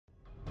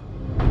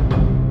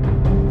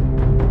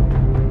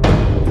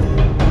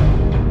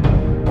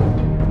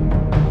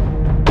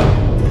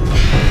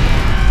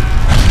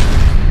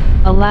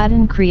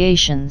Aladdin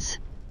Creations.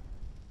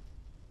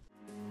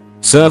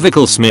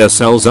 Cervical smear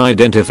cells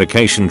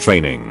identification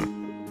training.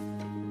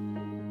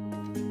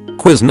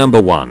 Quiz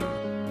number 1.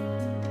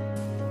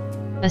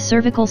 A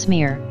cervical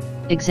smear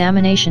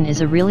examination is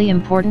a really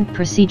important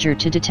procedure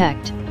to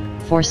detect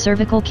for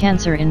cervical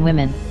cancer in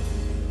women.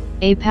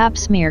 A pap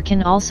smear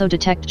can also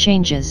detect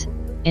changes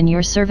in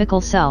your cervical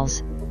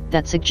cells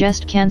that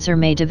suggest cancer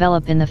may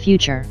develop in the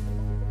future.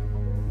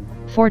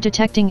 For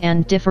detecting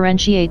and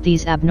differentiate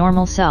these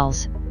abnormal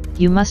cells,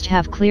 you must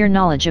have clear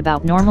knowledge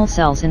about normal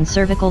cells in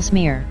cervical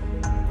smear.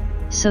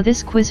 So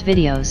this quiz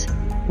videos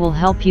will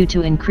help you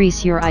to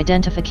increase your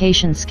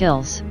identification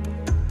skills.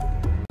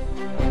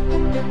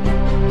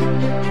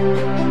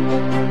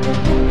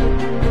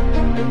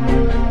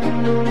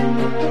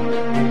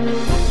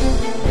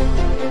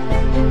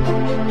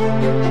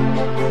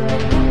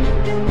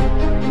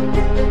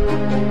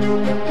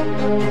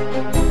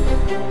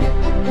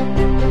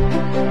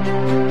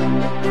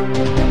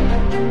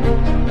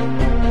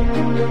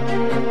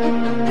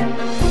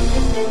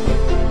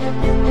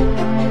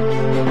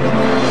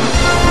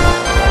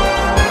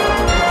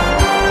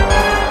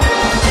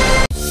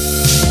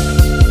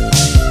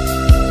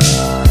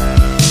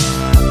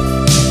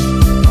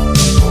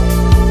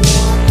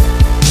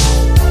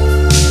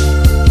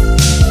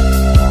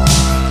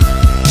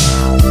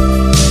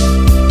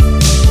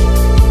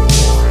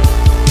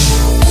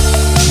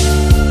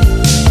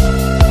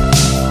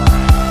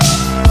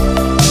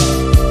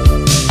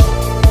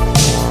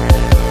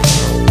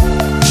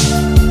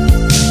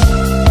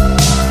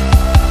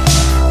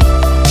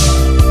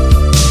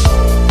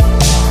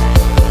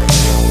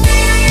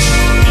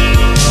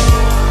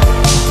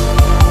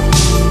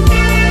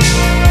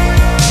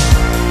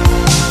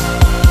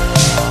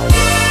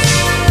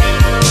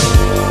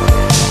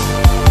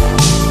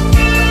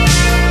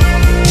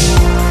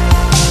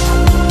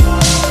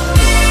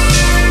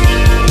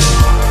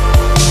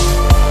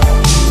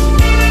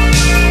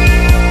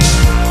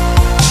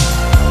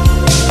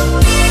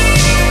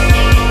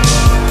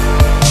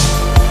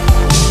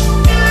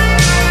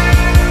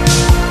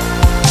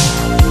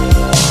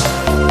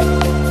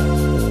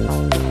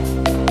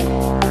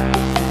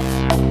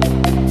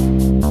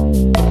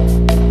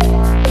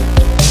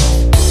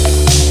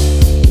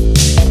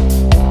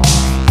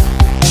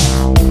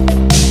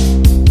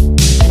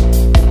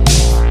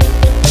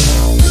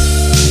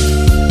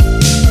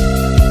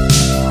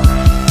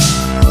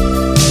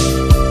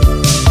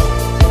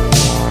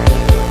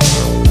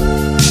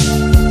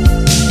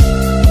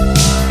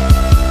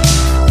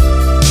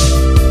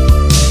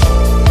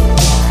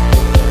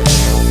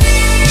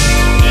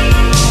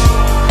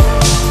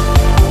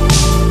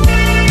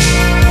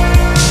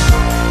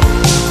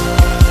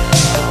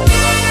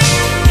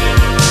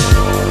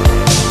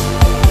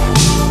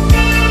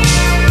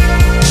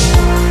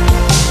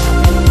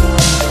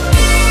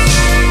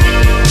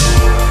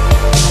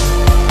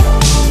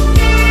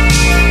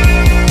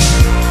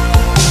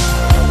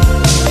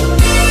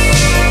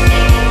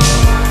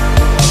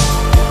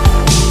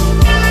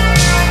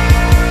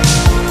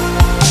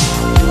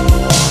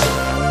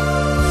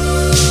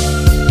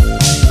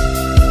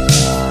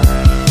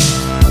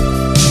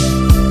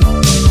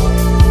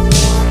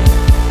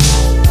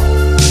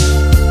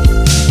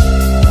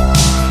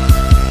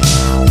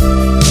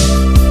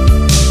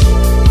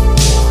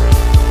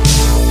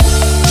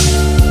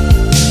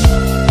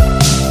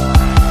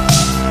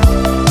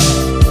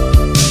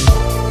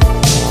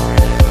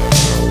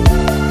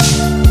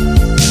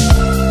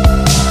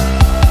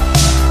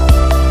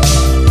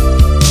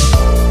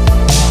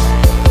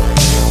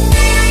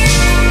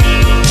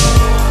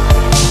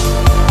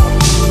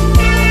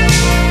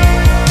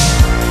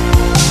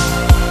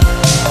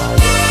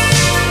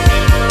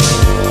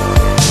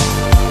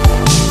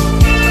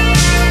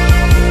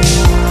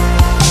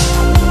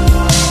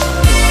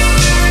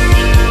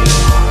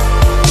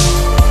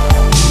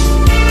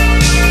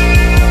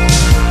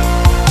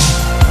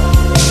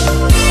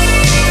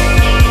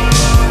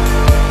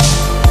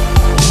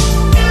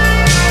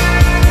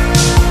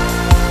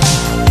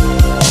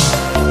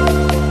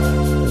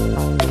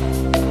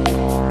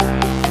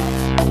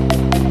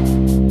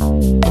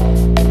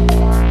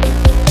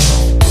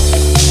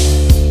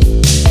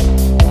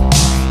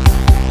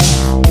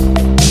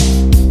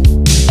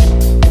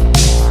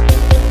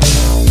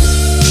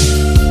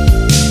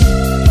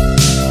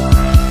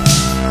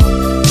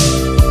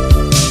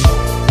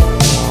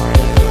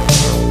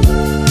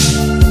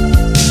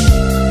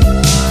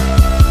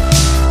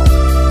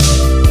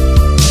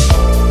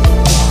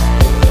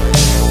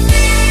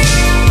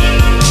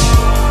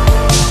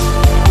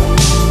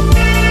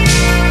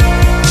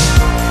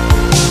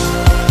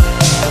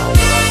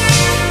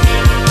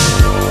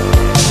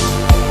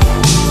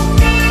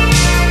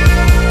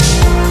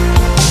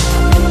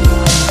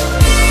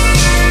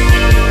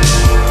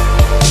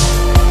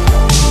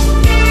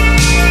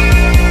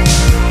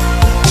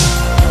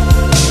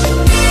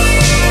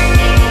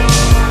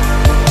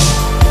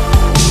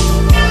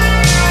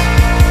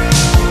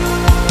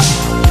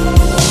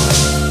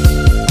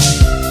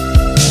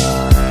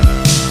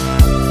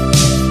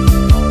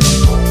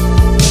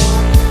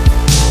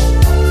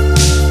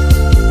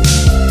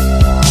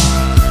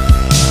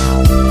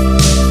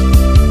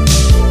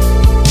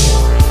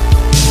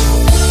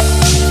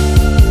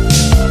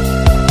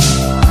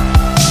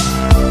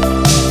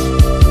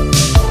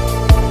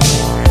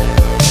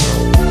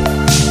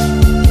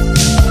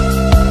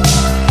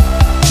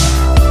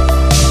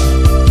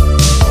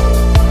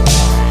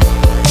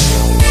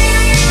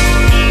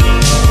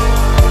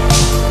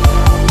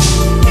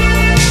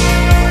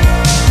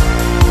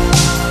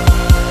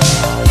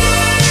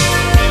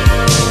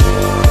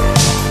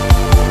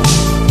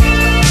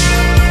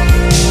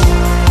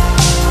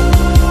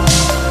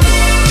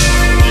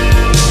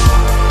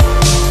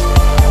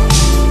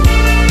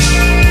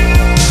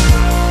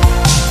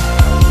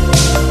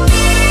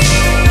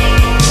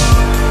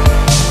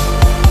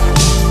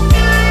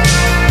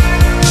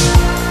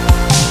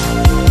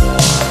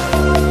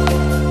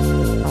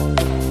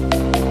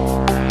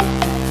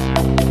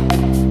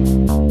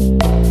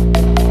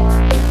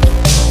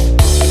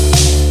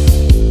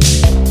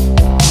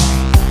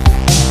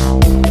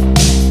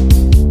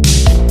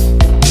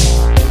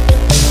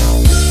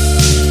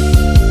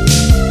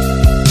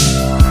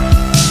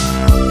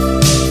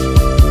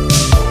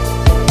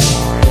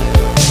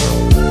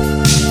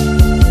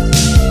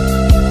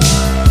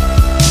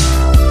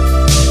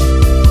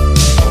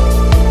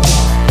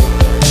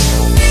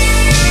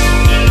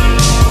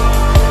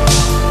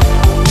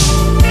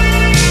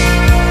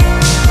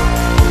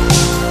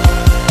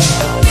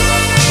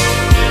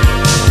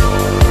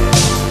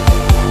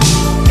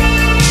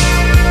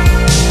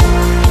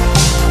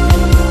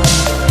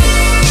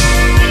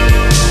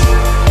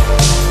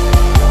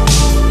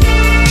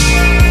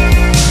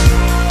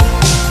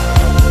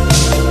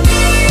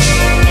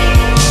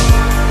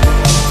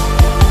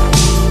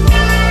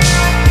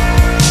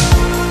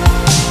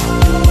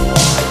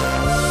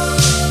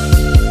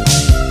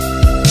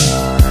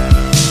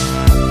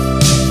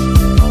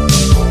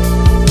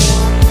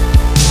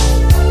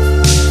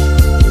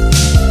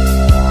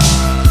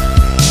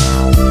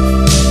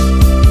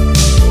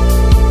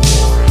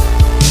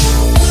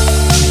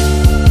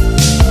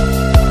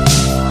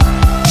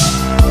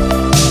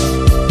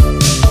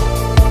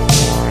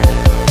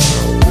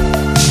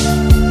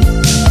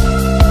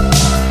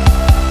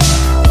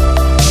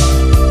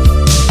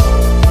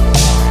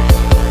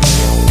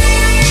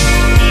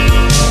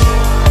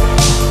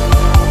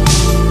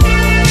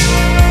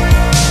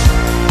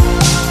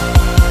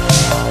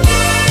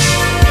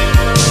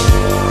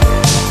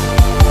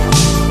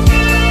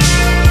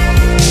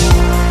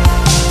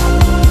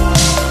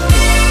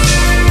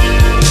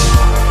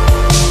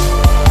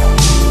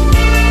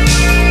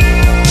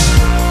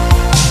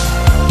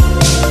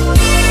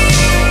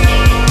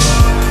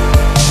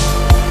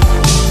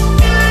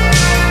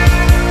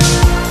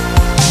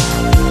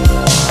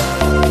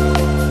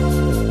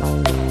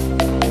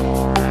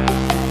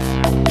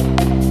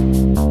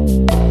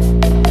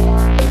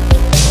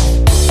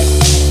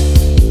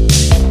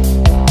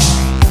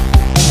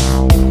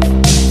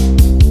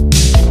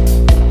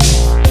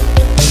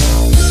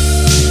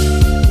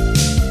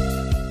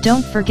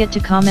 Don't forget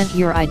to comment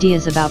your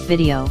ideas about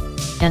video,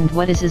 and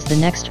what is the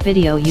next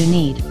video you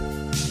need.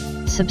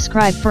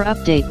 Subscribe for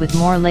update with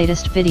more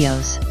latest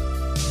videos.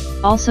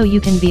 Also you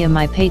can be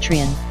my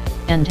Patreon,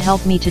 and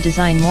help me to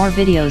design more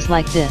videos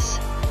like this.